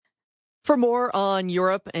For more on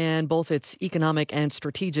Europe and both its economic and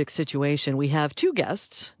strategic situation, we have two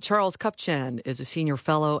guests. Charles Kupchan is a senior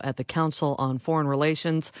fellow at the Council on Foreign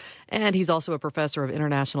Relations, and he's also a professor of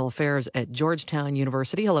international affairs at Georgetown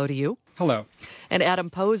University. Hello to you. Hello. And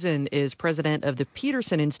Adam Posen is president of the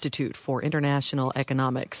Peterson Institute for International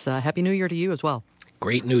Economics. Happy New Year to you as well.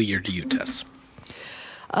 Great New Year to you, Tess.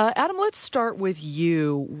 Adam, let's start with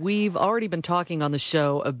you. We've already been talking on the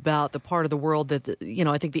show about the part of the world that,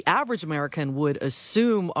 I think the average American would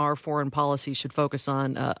assume our foreign policy should focus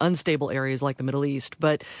on unstable areas like the Middle East.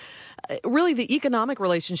 But really, the economic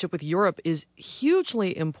relationship with Europe is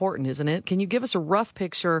hugely important, isn't it? Can you give us a rough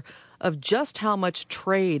picture of just how much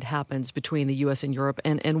trade happens between the U.S. and Europe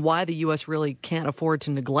and why the U.S. really can't afford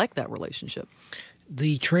to neglect that relationship?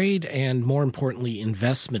 The trade and, more importantly,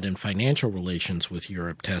 investment and financial relations with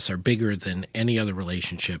Europe, Tess, are bigger than any other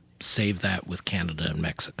relationship, save that with Canada and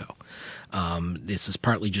Mexico. This is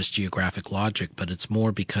partly just geographic logic, but it's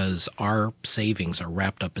more because our savings are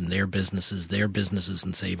wrapped up in their businesses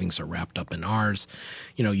and savings are wrapped up in ours.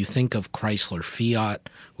 You know, you think of Chrysler Fiat,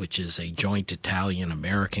 which is a joint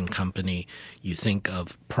Italian-American company. You think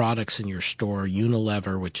of products in your store.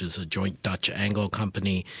 Unilever, which is a joint Dutch-Anglo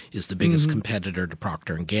company, is the biggest competitor to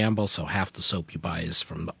Procter & Gamble, so half the soap you buy is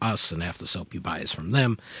from us and half the soap you buy is from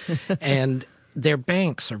them. And their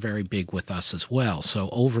banks are very big with us as well. So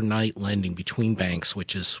overnight lending between banks,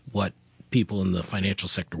 which is what people in the financial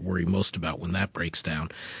sector worry most about when that breaks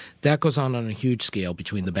down, that goes on a huge scale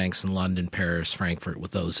between the banks in London, Paris, Frankfurt,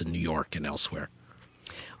 with those in New York and elsewhere.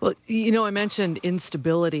 Well, I mentioned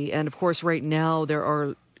instability, and of course right now there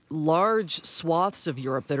are large swaths of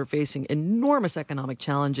Europe that are facing enormous economic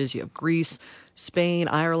challenges. You have Greece, Spain,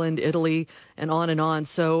 Ireland, Italy, and on and on.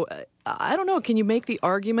 So I don't know, can you make the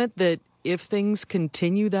argument that if things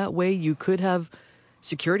continue that way, you could have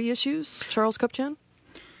security issues, Charles Kupchan?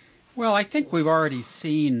 Well, I think we've already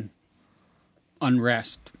seen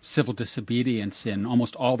unrest, civil disobedience in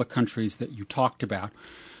almost all the countries that you talked about.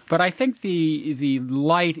 But I think the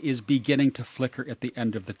light is beginning to flicker at the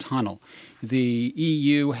end of the tunnel. The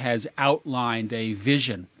EU has outlined a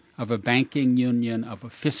vision of a banking union, of a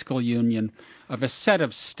fiscal union, of a set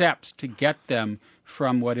of steps to get them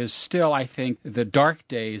from what is still, I think, the dark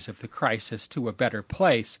days of the crisis to a better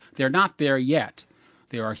place. They're not there yet.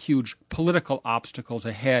 There are huge political obstacles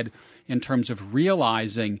ahead in terms of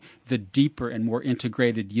realizing the deeper and more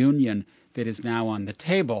integrated union that is now on the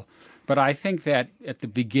table. But I think that at the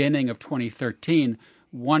beginning of 2013,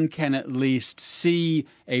 one can at least see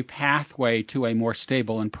a pathway to a more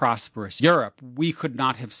stable and prosperous Europe. We could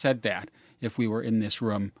not have said that if we were in this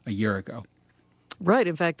room a year ago. Right.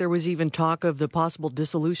 In fact, there was even talk of the possible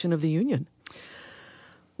dissolution of the Union.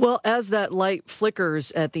 Well, as that light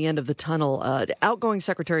flickers at the end of the tunnel, outgoing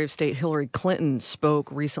Secretary of State Hillary Clinton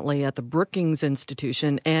spoke recently at the Brookings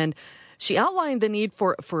Institution, and she outlined the need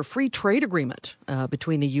for a free trade agreement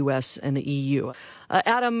between the U.S. and the EU.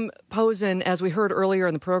 Adam Posen, as we heard earlier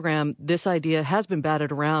in the program, this idea has been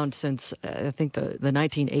batted around since, I think, the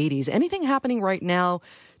 1980s. Anything happening right now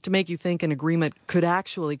to make you think an agreement could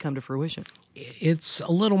actually come to fruition? It's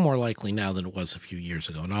a little more likely now than it was a few years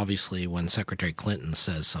ago. And obviously, when Secretary Clinton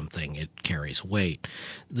says something, it carries weight.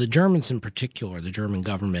 The Germans in particular, the German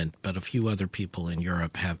government, but a few other people in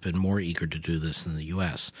Europe have been more eager to do this than the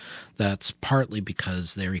U.S. That's partly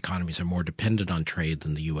because their economies are more dependent on trade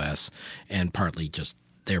than the U.S., and partly just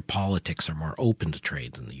their politics are more open to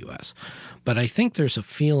trade than the U.S. But I think there's a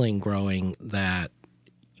feeling growing that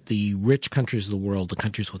the rich countries of the world, the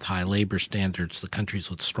countries with high labor standards, the countries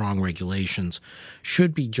with strong regulations,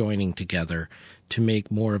 should be joining together to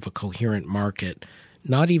make more of a coherent market,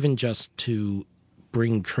 not even just to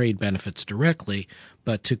bring trade benefits directly,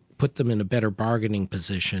 but to put them in a better bargaining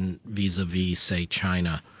position vis-a-vis, say,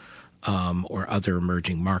 China or other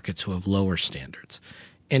emerging markets who have lower standards.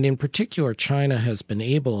 And in particular, China has been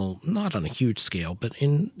able, not on a huge scale, but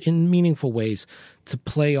in meaningful ways, to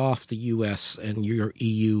play off the U.S. and your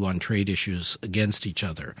EU on trade issues against each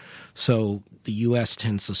other. So the U.S.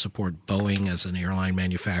 tends to support Boeing as an airline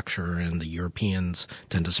manufacturer, and the Europeans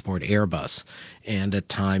tend to support Airbus. And at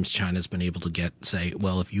times, China's been able to say,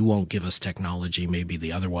 well, if you won't give us technology, maybe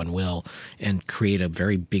the other one will, and create a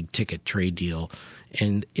very big-ticket trade deal.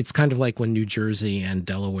 And it's kind of like when New Jersey and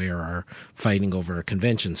Delaware are fighting over a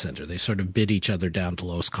convention center. They sort of bid each other down to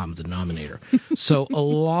lowest common denominator. So a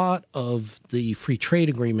lot of the free trade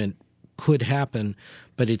agreement could happen,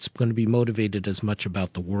 but it's going to be motivated as much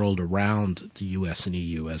about the world around the U.S. and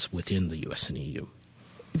EU as within the U.S. and EU.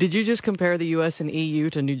 Did you just compare the U.S. and EU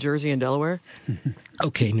to New Jersey and Delaware?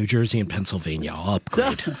 Okay, New Jersey and Pennsylvania. I'll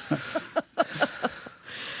upgrade.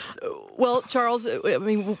 Well, Charles, I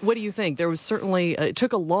mean, what do you think? There was certainly, it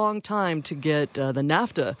took a long time to get the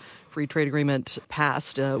NAFTA free trade agreement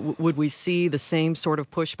passed. Would we see the same sort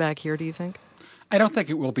of pushback here, do you think? I don't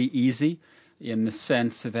think it will be easy in the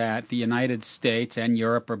sense that the United States and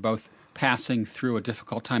Europe are both passing through a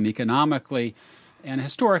difficult time economically. And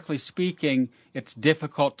historically speaking, it's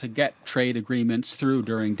difficult to get trade agreements through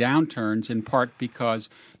during downturns, in part because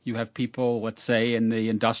you have people, let's say, in the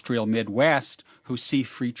industrial Midwest who see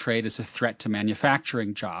free trade as a threat to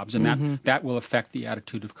manufacturing jobs, and that will affect the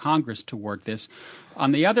attitude of Congress toward this.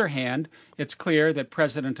 On the other hand, it's clear that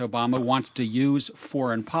President Obama wants to use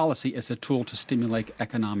foreign policy as a tool to stimulate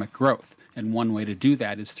economic growth, and one way to do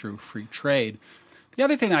that is through free trade. The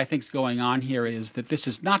other thing that I think is going on here is that this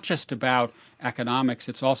is not just about economics,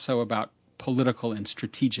 it's also about political and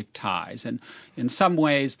strategic ties. And in some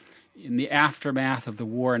ways, in the aftermath of the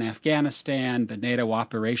war in Afghanistan, the NATO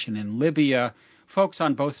operation in Libya, folks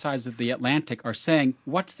on both sides of the Atlantic are saying,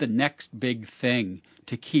 what's the next big thing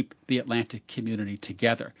to keep the Atlantic community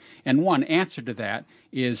together? And one answer to that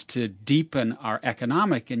is to deepen our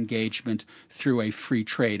economic engagement through a free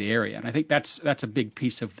trade area. And I think that's a big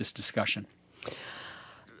piece of this discussion.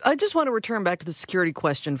 I just want to return back to the security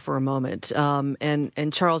question for a moment.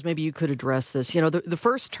 And Charles, maybe you could address this. You know, the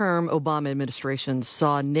first term Obama administration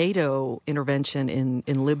saw NATO intervention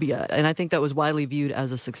in Libya, and I think that was widely viewed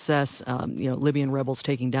as a success, Libyan rebels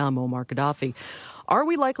taking down Muammar Gaddafi. Are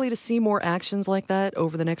we likely to see more actions like that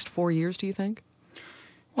over the next 4 years, do you think?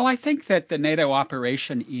 Well, I think that the NATO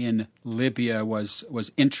operation in Libya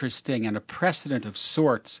was interesting and a precedent of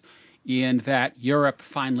sorts in that Europe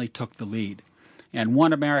finally took the lead. And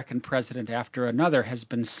one American president after another has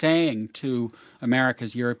been saying to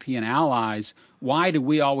America's European allies, why do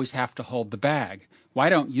we always have to hold the bag? Why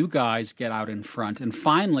don't you guys get out in front? And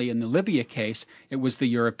finally, in the Libya case, it was the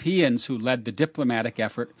Europeans who led the diplomatic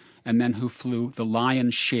effort and then who flew the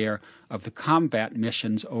lion's share of the combat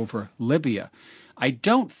missions over Libya. I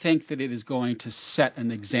don't think that it is going to set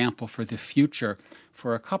an example for the future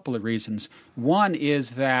for a couple of reasons. One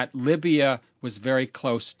is that Libya was very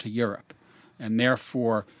close to Europe, and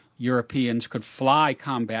therefore Europeans could fly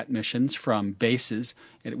combat missions from bases,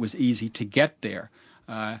 and it was easy to get there.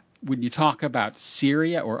 When you talk about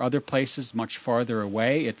Syria or other places much farther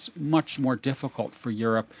away, it's much more difficult for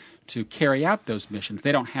Europe to carry out those missions.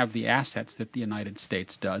 They don't have the assets that the United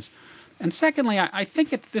States does. And secondly, I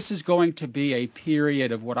think this is going to be a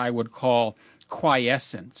period of what I would call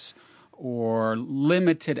quiescence or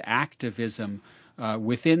limited activism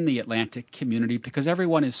within the Atlantic community because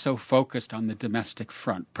everyone is so focused on the domestic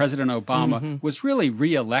front. President Obama was really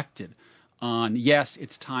reelected on, yes,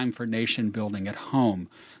 it's time for nation building at home.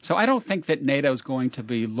 So I don't think that NATO is going to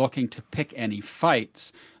be looking to pick any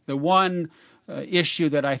fights. The one issue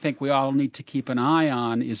that I think we all need to keep an eye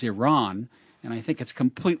on is Iran. And I think it's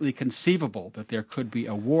completely conceivable that there could be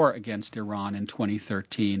a war against Iran in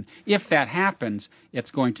 2013. If that happens,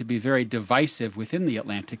 it's going to be very divisive within the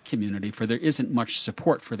Atlantic community, for there isn't much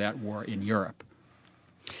support for that war in Europe.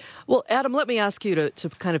 Well, Adam, let me ask you to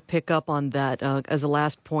kind of pick up on that as a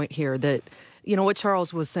last point here, that, you know, what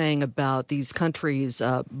Charles was saying about these countries,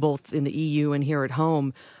 both in the EU and here at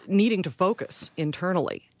home, needing to focus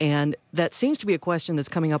internally. And that seems to be a question that's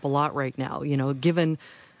coming up a lot right now, you know, given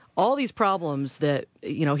all these problems that,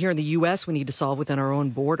 you know, here in the U.S. we need to solve within our own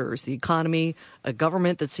borders, the economy, a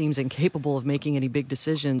government that seems incapable of making any big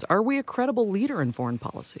decisions. Are we a credible leader in foreign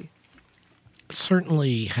policy?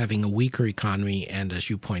 Certainly having a weaker economy and, as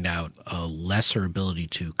you point out, a lesser ability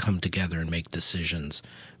to come together and make decisions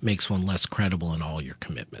makes one less credible in all your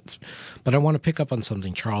commitments. But I want to pick up on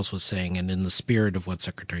something Charles was saying, and in the spirit of what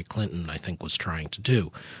Secretary Clinton, I think, was trying to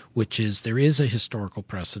do, which is there is a historical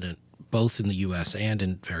precedent both in the U.S. and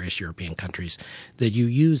in various European countries, that you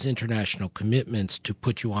use international commitments to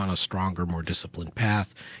put you on a stronger, more disciplined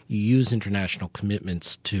path. You use international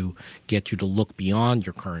commitments to get you to look beyond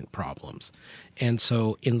your current problems. And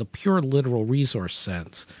so in the pure literal resource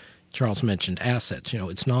sense, Charles mentioned assets. You know,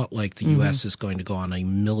 it's not like the U.S. is going to go on a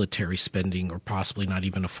military spending or possibly not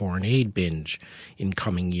even a foreign aid binge in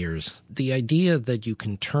coming years. The idea that you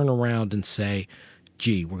can turn around and say,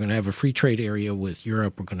 gee, we're going to have a free trade area with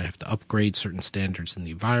Europe. We're going to have to upgrade certain standards in the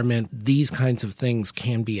environment. These kinds of things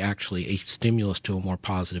can be actually a stimulus to a more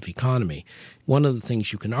positive economy. One of the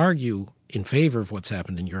things you can argue in favor of what's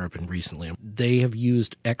happened in Europe and recently, they have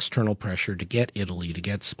used external pressure to get Italy, to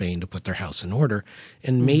get Spain to put their house in order.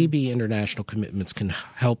 And maybe international commitments can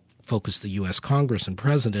help focus the U.S. Congress and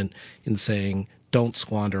president in saying, don't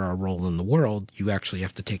squander our role in the world. You actually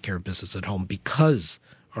have to take care of business at home because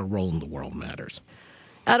our role in the world matters.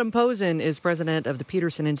 Adam Posen is president of the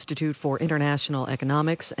Peterson Institute for International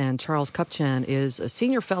Economics, and Charles Kupchan is a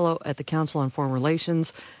senior fellow at the Council on Foreign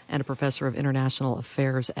Relations and a professor of international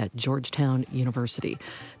affairs at Georgetown University.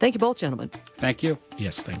 Thank you both, gentlemen. Thank you.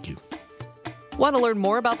 Yes, thank you. Want to learn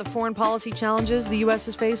more about the foreign policy challenges the U.S.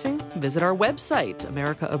 is facing? Visit our website,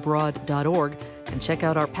 americaabroad.org, and check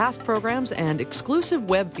out our past programs and exclusive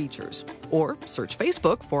web features. Or search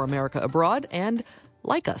Facebook for America Abroad and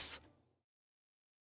like us.